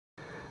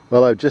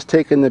Well, I've just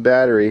taken the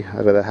battery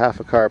out of the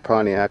half-a-car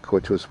Pontiac,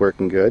 which was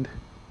working good.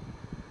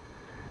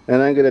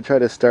 And I'm going to try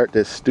to start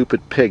this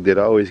stupid pig that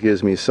always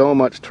gives me so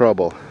much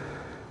trouble.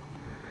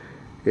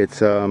 It's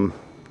June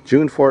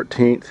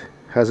 14th,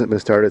 hasn't been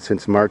started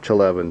since March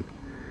 11.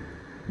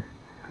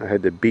 I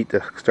had to beat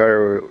the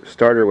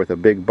starter with a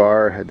big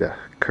bar, had to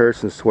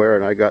curse and swear,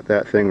 and I got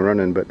that thing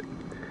running, but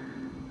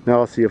now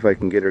I'll see if I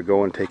can get her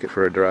going, take it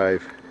for a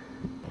drive.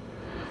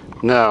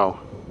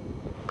 Now,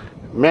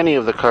 many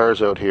of the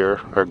cars out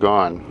here are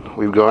gone.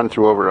 We've gone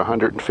through over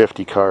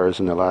 150 cars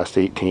in the last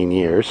 18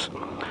 years.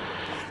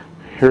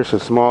 Here's a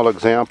small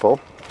example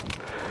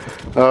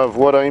of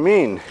what I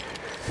mean.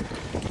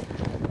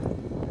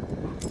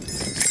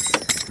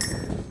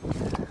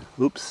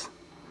 Oops.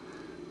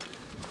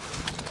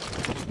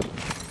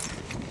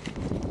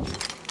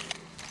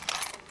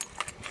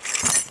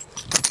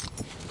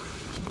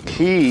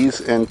 Keys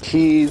and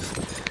keys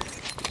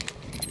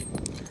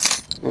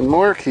and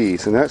more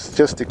keys, and that's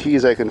just the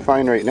keys I can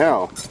find right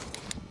now.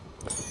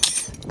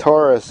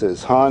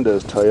 Tauruses,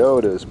 Hondas,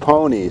 Toyotas,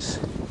 ponies,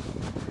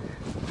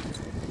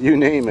 you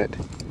name it.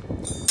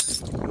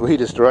 We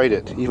destroyed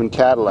it, even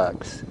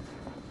Cadillacs.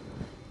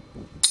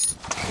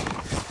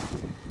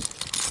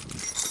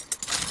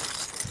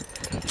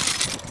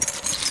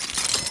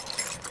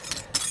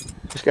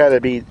 There's got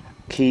to be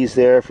keys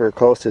there for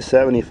close to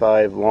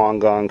 75 long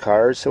gone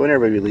cars, so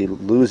whenever we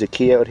lose a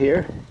key out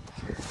here,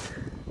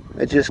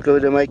 I just go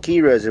to my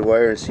key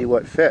reservoir and see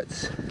what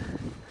fits.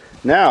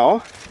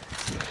 Now,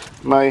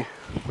 my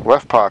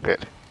left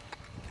pocket,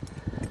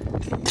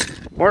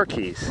 more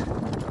keys.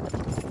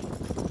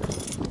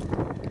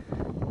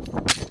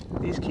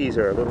 These keys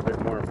are a little bit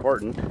more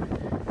important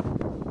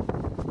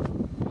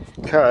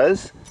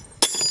because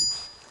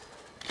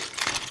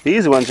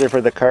these ones are for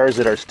the cars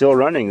that are still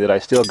running, that I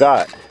still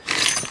got.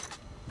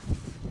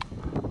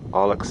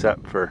 All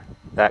except for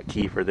that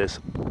key for this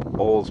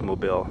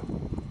Oldsmobile.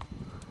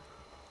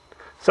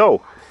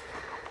 So,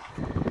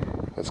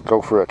 let's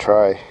go for a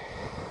try.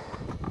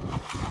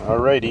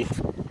 Alrighty.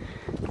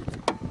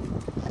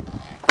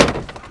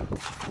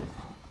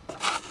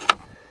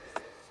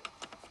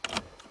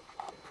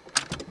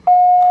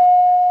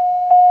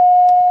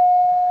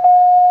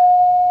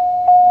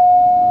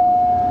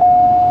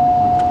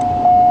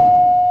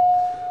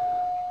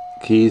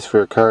 Keys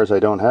for cars I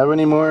don't have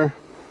anymore.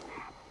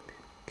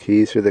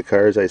 Keys for the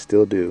cars I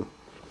still do.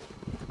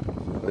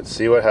 Let's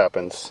see what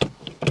happens.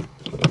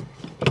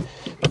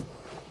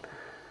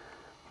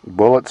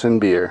 Bullets and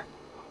beer.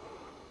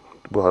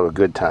 We'll have a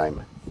good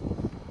time.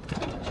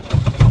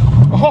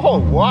 Oh,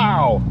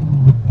 wow!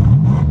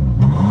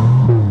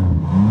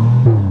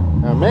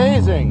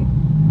 Amazing!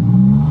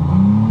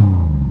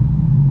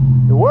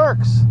 It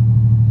works!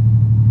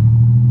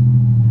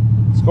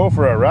 Let's go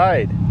for a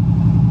ride.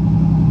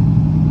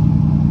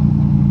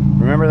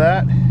 Remember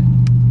that?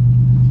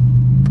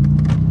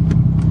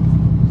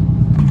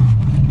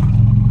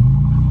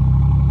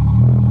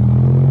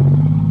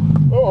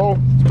 Uh-oh,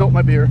 spilled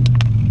my beer.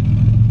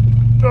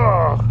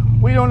 Ugh,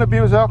 we don't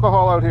abuse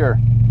alcohol out here.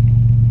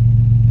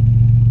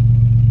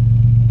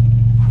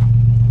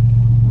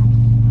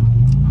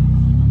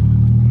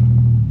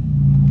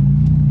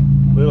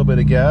 A little bit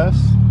of gas.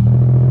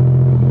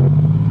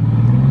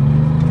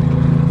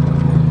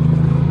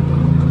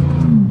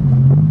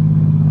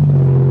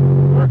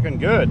 Working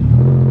good.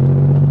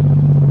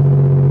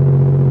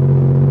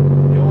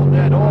 The old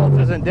dead Olds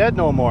isn't dead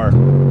no more.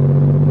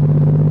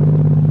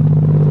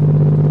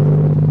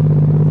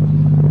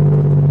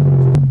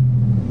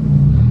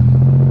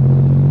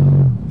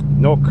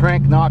 No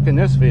crank knock in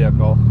this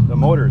vehicle. The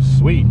motor's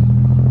sweet.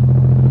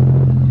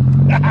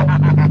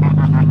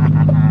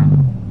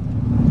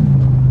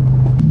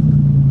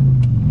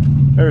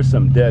 There's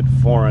some dead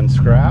foreign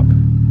scrap.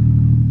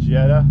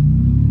 Jetta,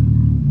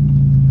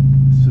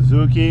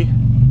 Suzuki,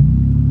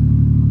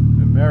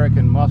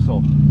 American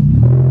Muscle.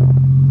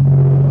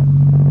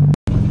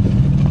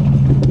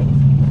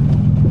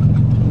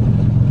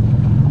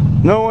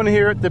 No one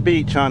here at the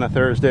beach on a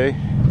Thursday.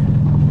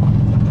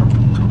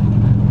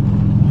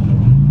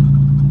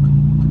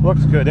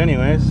 Looks good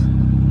anyways.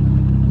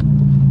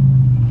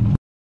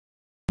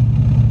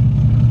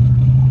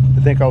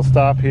 I think I'll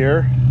stop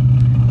here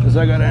because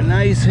I got a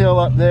nice hill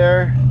up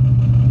there.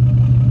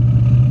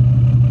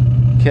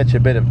 Catch a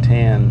bit of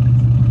tan.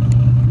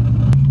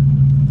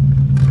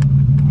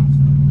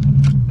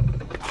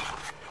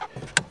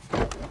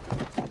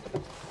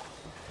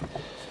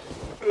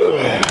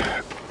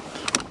 Ugh.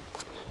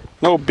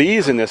 No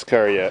bees in this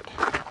car yet.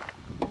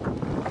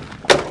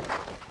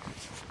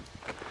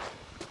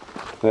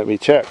 Let me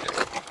check.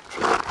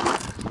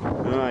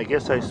 Oh, I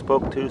guess I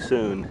spoke too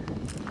soon.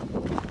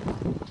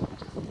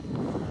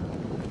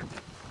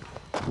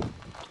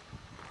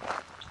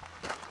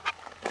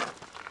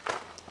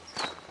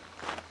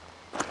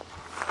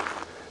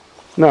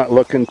 Not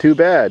looking too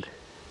bad.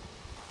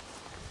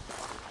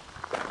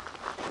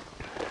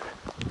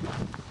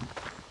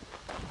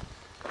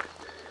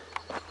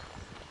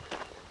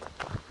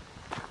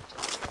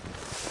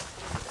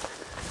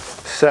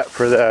 Set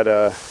for that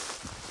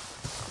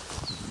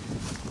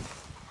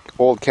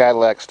old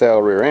Cadillac style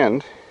rear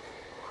end.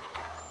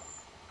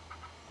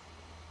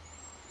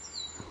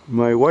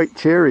 My white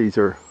cherries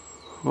are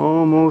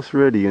almost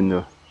ready and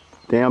the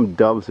damn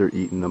doves are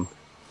eating them.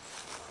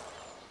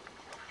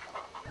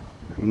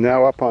 I'm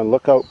now up on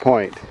Lookout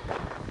Point.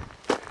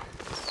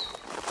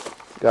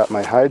 Got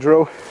my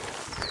hydro,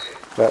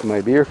 got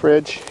my beer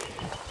fridge,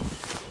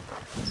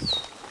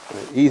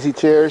 my easy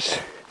chairs,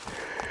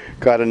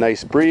 got a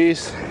nice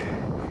breeze,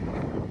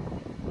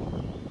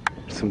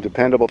 some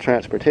dependable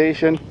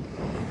transportation,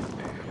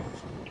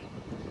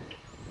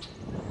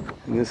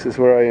 and this is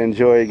where I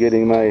enjoy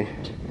getting my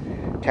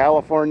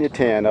California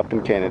tan up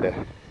in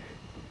Canada.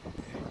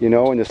 You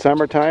know, in the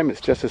summertime it's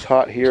just as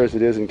hot here as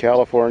it is in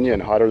California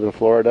and hotter than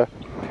Florida,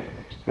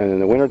 and in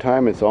the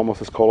wintertime it's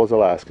almost as cold as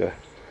Alaska.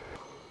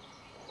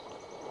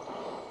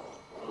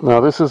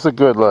 Now this is a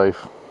good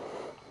life.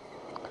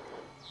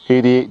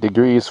 88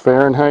 degrees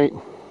Fahrenheit.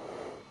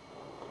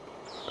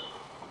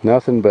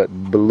 Nothing but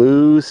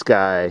blue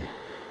sky.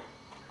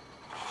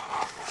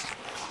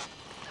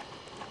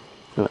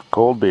 And a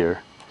cold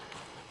beer.